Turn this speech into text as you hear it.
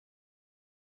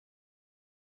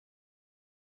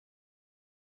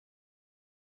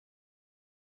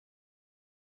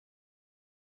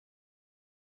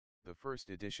The first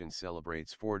edition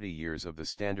celebrates 40 years of the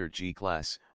standard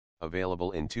G-Class,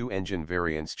 available in two engine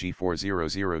variants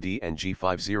G400d and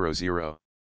G500.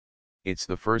 It's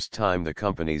the first time the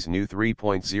company's new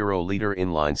 3.0-liter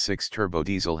inline 6-turbo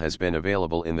diesel has been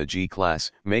available in the G-Class,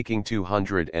 making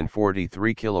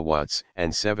 243 kilowatts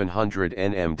and 700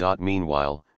 Nm.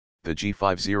 Meanwhile, the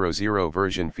G500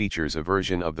 version features a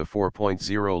version of the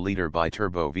 4.0-liter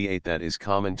bi-turbo V8 that is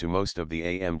common to most of the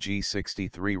AMG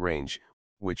 63 range,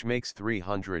 which makes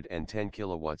 310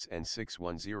 kilowatts and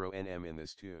 610 Nm in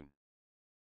this tune.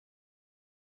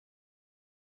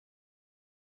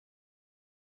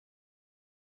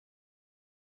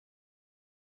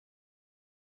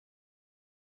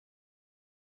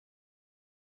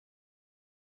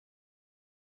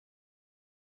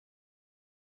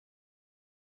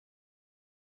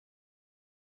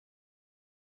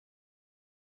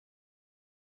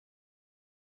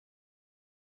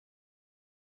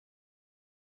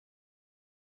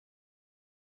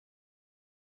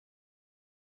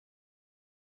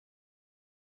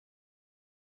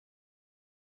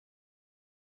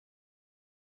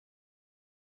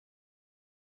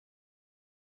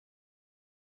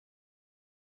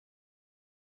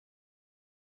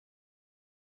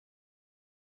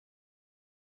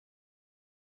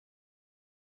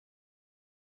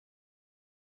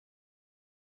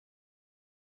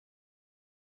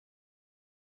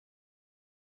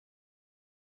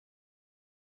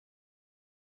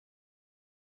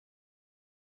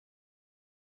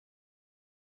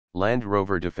 Land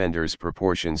Rover Defender's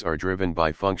proportions are driven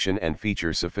by function and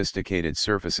feature sophisticated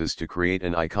surfaces to create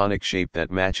an iconic shape that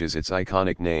matches its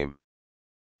iconic name.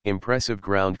 Impressive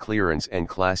ground clearance and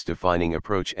class-defining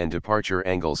approach and departure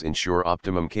angles ensure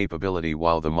optimum capability,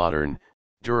 while the modern,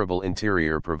 durable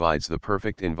interior provides the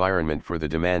perfect environment for the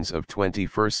demands of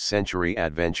 21st-century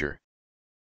adventure.